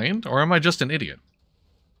wasn't explained, or am I just an idiot?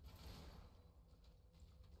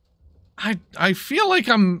 I feel like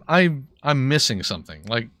I'm missing something.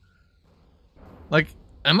 Like,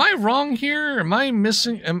 am I wrong here? Am I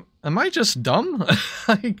missing? Am I just dumb?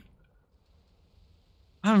 Like,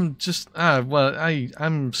 I'm just well,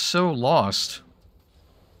 I'm so lost.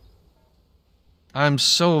 I'm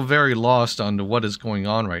so very lost on what is going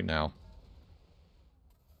on right now.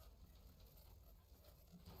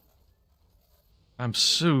 I'm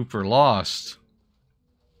super lost.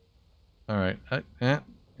 All right.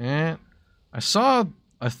 I thought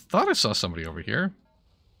I saw somebody over here.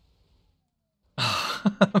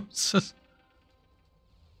 I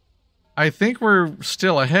think we're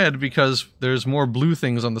still ahead because there's more blue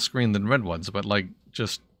things on the screen than red ones, but, like,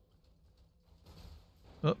 just...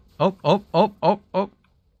 Oh.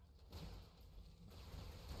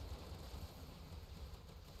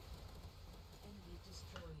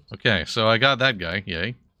 Okay, so I got that guy.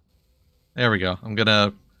 Yay. There we go. I'm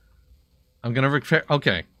gonna repair.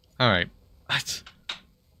 Okay. All right.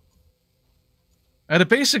 At a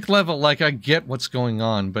basic level, like, I get what's going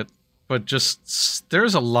on, but just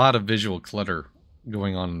there's a lot of visual clutter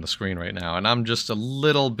going on the screen right now, and I'm just a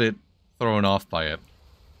little bit thrown off by it.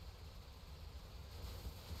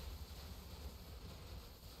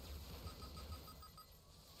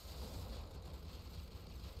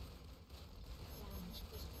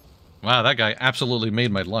 Wow, that guy absolutely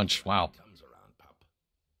made my lunch. Wow.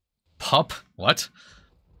 Pup? What?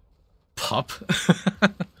 Pup?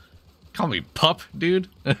 Call me pup, dude.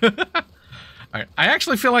 Alright, I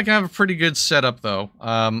actually feel like I have a pretty good setup, though.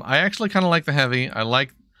 I actually kind of like the heavy. I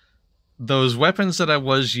like those weapons that I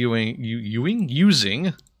was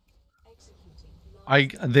using.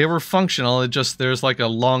 They were functional. It just, there's like a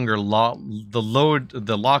longer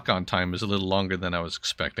the lock-on time is a little longer than I was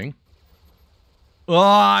expecting. Oh,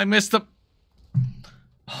 I missed the...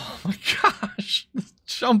 Oh my gosh. This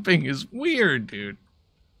jumping is weird, dude.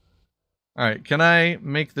 Alright, can I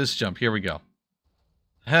make this jump? Here we go.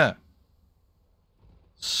 Huh.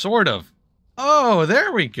 Sort of. Oh,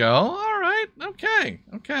 there we go. Alright, okay.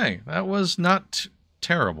 Okay, that was not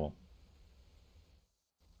terrible.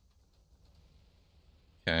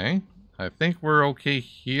 Okay, I think we're okay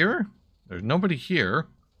here. There's nobody here.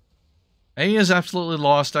 A is absolutely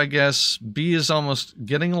lost, I guess. B is almost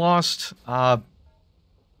getting lost. What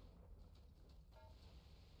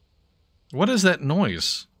is that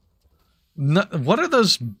noise? What are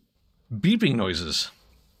those beeping noises?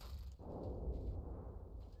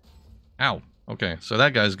 Ow. Okay, so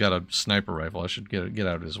that guy's got a sniper rifle. I should get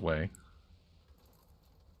out of his way.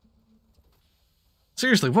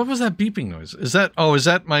 Seriously, what was that beeping noise? Is that... Oh, is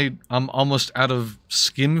that my... I'm almost out of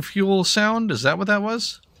skim fuel sound? Is that what that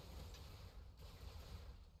was?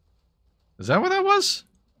 Is that what that was?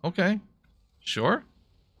 Okay. Sure.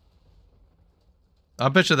 I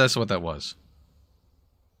bet you that's what that was.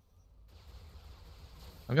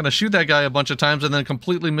 I'm gonna shoot that guy a bunch of times and then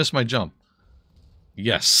completely miss my jump.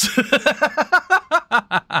 Yes.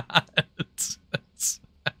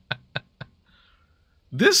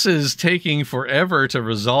 This is taking forever to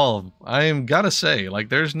resolve. I am gotta say, like,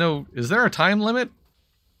 there's no... Is there a time limit?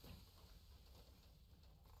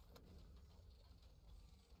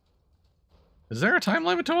 Is there a time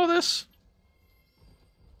limit to all this?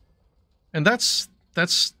 And that's...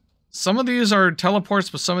 Some of these are teleports,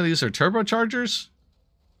 but some of these are turbochargers?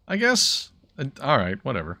 I guess? Alright,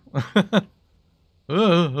 whatever. I'm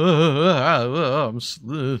a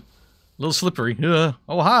little slippery.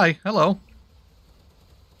 Oh, hi. Hello.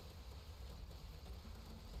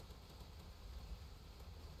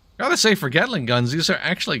 Gotta say, for Gatling guns, these are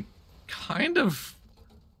actually kind of...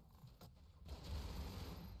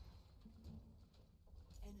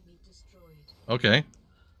 Enemy destroyed. Okay.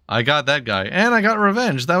 I got that guy. And I got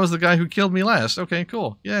revenge. That was the guy who killed me last. Okay,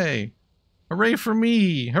 cool. Yay. Hooray for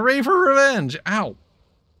me. Hooray for revenge. Ow.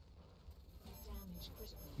 Damage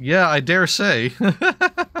critical. Yeah, I dare say.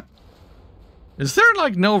 Is there,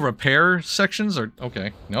 like, no repair sections? Or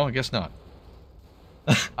okay. No, I guess not.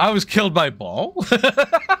 I was killed by ball.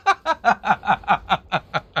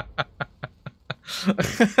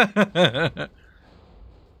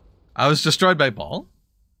 I was destroyed by ball.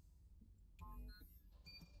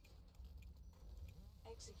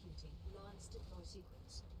 Executing lance deploy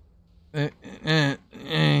sequence.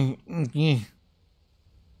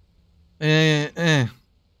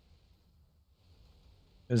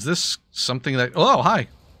 Is this something that... Oh, hi.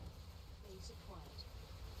 Base acquired.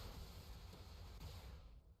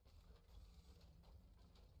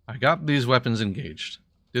 I got these weapons engaged.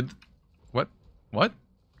 Did... What? What?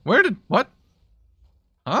 Where did... What?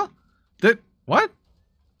 Huh? Did... What?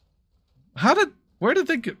 How did... Where did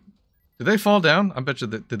they get... Did they fall down? I bet you...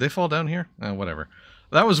 Did they fall down here? Whatever.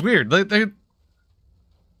 That was weird. They...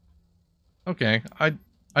 Okay, I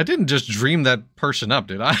didn't just dream that person up,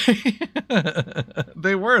 did I?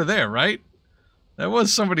 They were there, right? There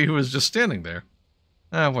was somebody who was just standing there.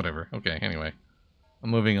 Whatever. Okay, anyway. I'm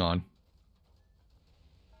moving on.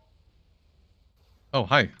 Oh,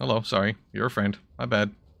 hi. Hello. Sorry. You're a friend. My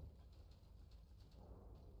bad.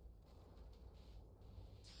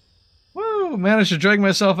 Woo! Managed to drag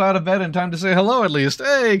myself out of bed in time to say hello at least.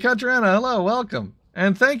 Hey, Katrina. Hello. Welcome.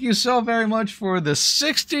 And thank you so very much for the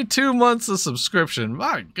 62 months of subscription.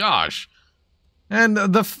 My gosh. And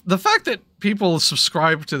the fact that people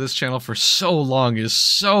subscribe to this channel for so long is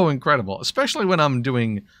so incredible, especially when I'm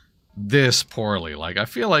doing this poorly. Like, I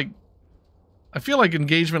feel like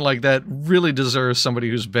engagement like that really deserves somebody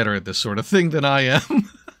who's better at this sort of thing than I am.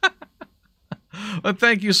 But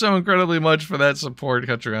thank you so incredibly much for that support,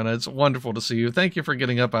 Katriana. It's wonderful to see you. Thank you for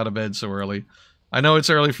getting up out of bed so early. I know it's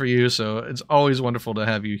early for you, so it's always wonderful to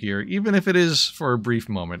have you here, even if it is for a brief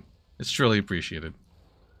moment. It's truly appreciated.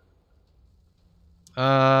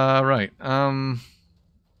 Right.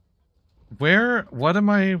 Where am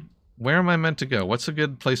I meant to go? What's a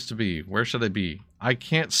good place to be? Where should I be? I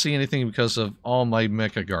can't see anything because of all my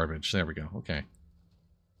mecha garbage. There we go. Okay.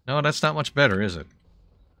 No, that's not much better, is it?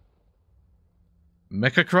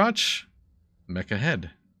 Mecha crotch? Mecha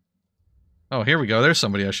head. Oh, here we go. There's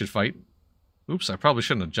somebody I should fight. Oops, I probably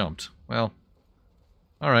shouldn't have jumped. Well,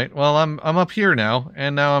 alright. Well, I'm up here now,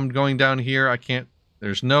 and now I'm going down here. I can't...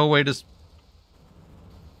 There's no way to...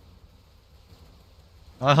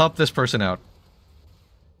 I'll help this person out.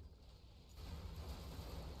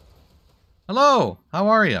 Hello! How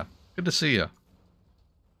are you? Good to see you.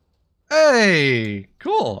 Hey!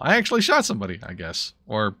 Cool! I actually shot somebody, I guess.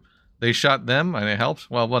 Or they shot them, and it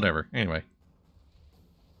helped? Well, whatever. Anyway.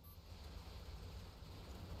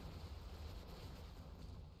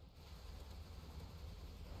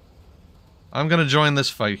 I'm gonna join this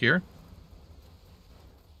fight here.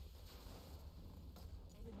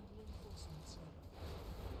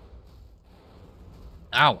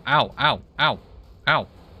 Ow, ow, ow, ow, ow.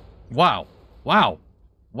 Wow, wow,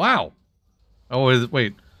 wow. Oh,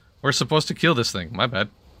 wait. We're supposed to kill this thing. My bad.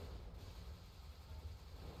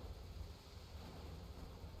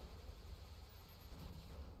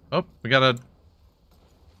 Oh, we gotta...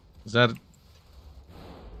 Is that...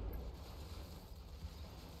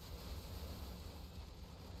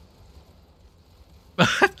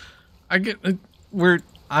 I get...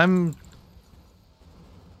 I'm...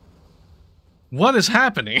 What is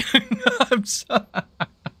happening?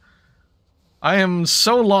 I am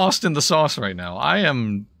so lost in the sauce right now.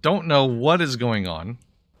 Don't know what is going on.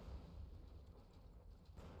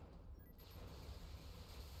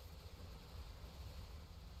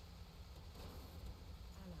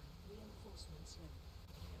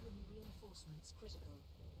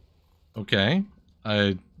 Okay.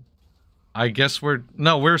 I guess we're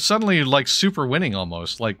suddenly like super winning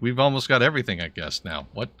almost. Like we've almost got everything, I guess, now.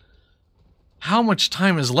 What? How much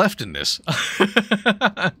time is left in this?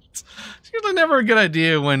 It's usually never a good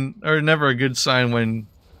idea or never a good sign when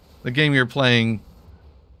the game you're playing,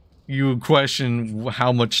 you question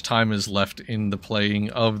how much time is left in the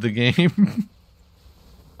playing of the game.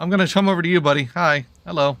 I'm gonna come over to you, buddy. Hi.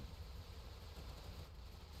 Hello.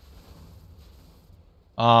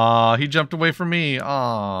 He jumped away from me.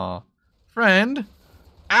 Aw. Friend.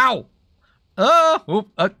 Ow!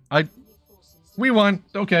 We won.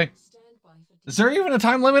 Okay. Is there even a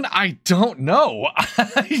time limit? I don't know.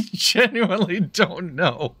 I genuinely don't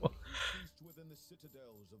know.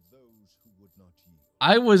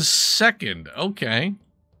 I was second. Okay.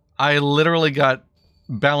 I literally got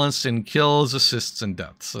balanced in kills, assists, and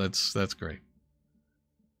deaths. That's great.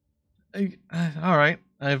 Alright.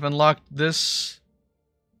 I've unlocked this.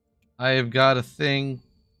 I've got a thing,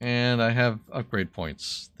 and I have upgrade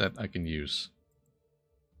points that I can use.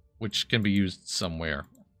 Which can be used somewhere.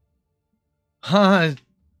 Huh?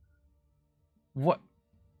 What?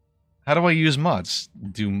 How do I use mods?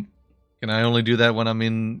 Can I only do that when I'm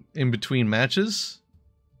in between matches?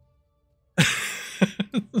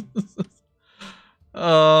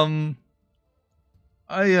 So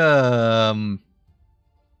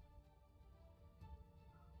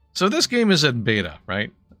this game is in beta,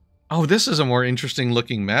 right? Oh, this is a more interesting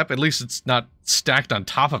looking map. At least it's not stacked on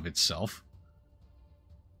top of itself.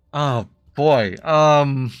 Oh, boy.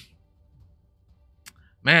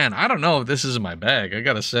 Man, I don't know if this is in my bag, I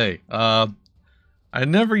gotta say. I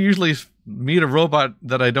never usually meet a robot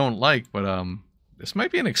that I don't like, but, this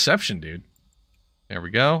might be an exception, dude. There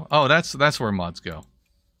we go. Oh, that's where mods go.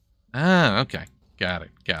 Ah, okay. Got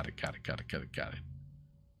it.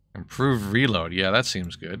 Improve reload. Yeah, that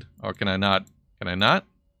seems good. Or can I not? Can I not?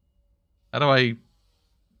 How do I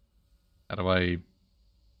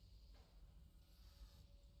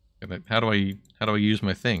use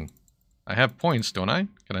my thing? I have points, don't I?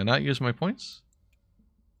 Can I not use my points?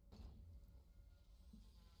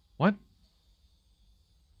 What?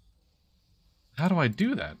 How do I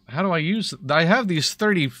do that? How do I use... I have these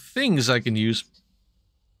 30 things I can use.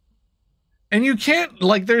 And you can't...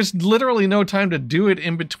 Like, there's literally no time to do it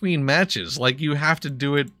in between matches. Like, you have to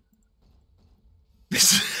do it...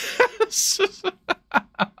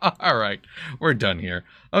 Alright, we're done here.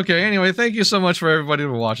 Okay, anyway, thank you so much for everybody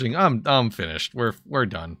for watching. I'm finished. We're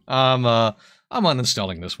done. I'm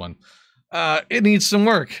uninstalling this one. It needs some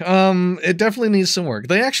work. It definitely needs some work.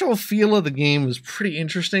 The actual feel of the game is pretty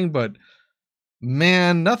interesting, but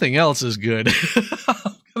man, nothing else is good.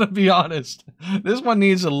 I'm gonna be honest. This one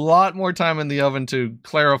needs a lot more time in the oven to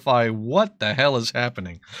clarify what the hell is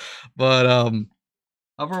happening. But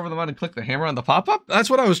hover over the button and click the hammer on the pop-up. That's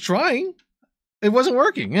what I was trying. It wasn't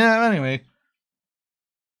working. Yeah. Anyway.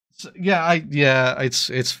 So,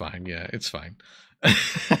 it's fine. Yeah, it's fine.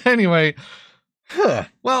 Anyway.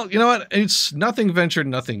 Well, you know what? It's nothing ventured,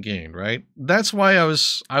 nothing gained, right? That's why I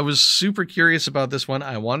was super curious about this one.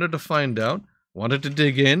 I wanted to find out, wanted to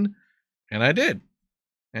dig in, and I did.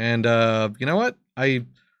 And you know what? I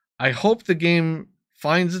hope the game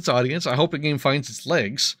finds its audience. I hope the game finds its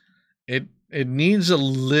legs. It needs a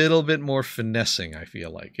little bit more finessing, I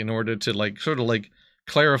feel like, in order to like sort of like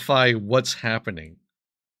clarify what's happening.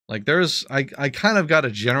 Like I kind of got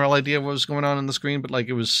a general idea of what was going on the screen, but like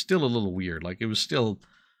it was still a little weird. Like it was still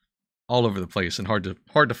all over the place and hard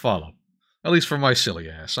to follow. At least for my silly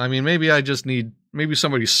ass. I mean, maybe maybe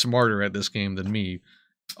somebody smarter at this game than me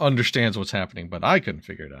understands what's happening, but I couldn't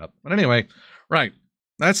figure it out. But anyway, right.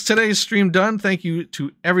 That's today's stream done. Thank you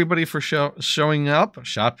to everybody for showing up,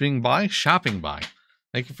 shopping by.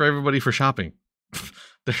 Thank you for everybody for shopping.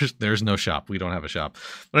 There's no shop. We don't have a shop.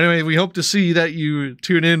 But anyway, we hope to see that you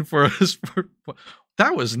tune in for us.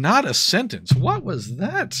 That was not a sentence. What was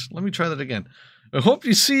that? Let me try that again. I hope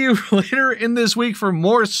to see you later in this week for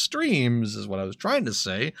more streams, is what I was trying to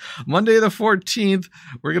say. Monday the 14th,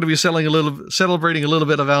 we're going to be celebrating a little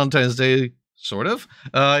bit of Valentine's Day, sort of.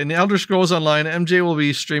 In Elder Scrolls Online, MJ will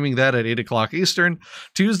be streaming that at 8 o'clock Eastern.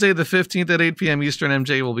 Tuesday the 15th at 8 p.m. Eastern,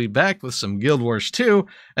 MJ will be back with some Guild Wars 2.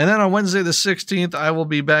 And then on Wednesday the 16th, I will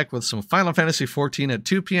be back with some Final Fantasy XIV at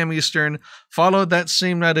 2 p.m. Eastern. Followed that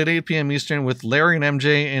same night at 8 p.m. Eastern with Larry and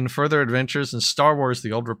MJ in further adventures in Star Wars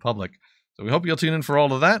The Old Republic. So we hope you'll tune in for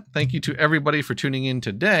all of that. Thank you to everybody for tuning in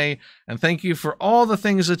today. And thank you for all the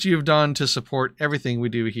things that you've done to support everything we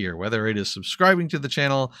do here, whether it is subscribing to the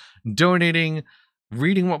channel, donating,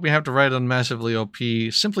 reading what we have to write on Massively OP,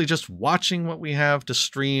 simply just watching what we have to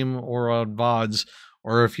stream or on VODs,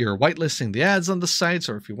 or if you're whitelisting the ads on the sites,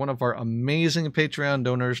 or if you're one of our amazing Patreon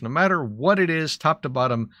donors, no matter what it is, top to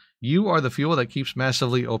bottom, you are the fuel that keeps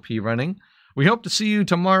Massively OP running. We hope to see you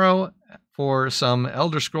tomorrow for some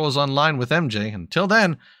Elder Scrolls Online with MJ. Until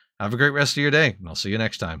then, have a great rest of your day, and I'll see you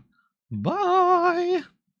next time. Bye!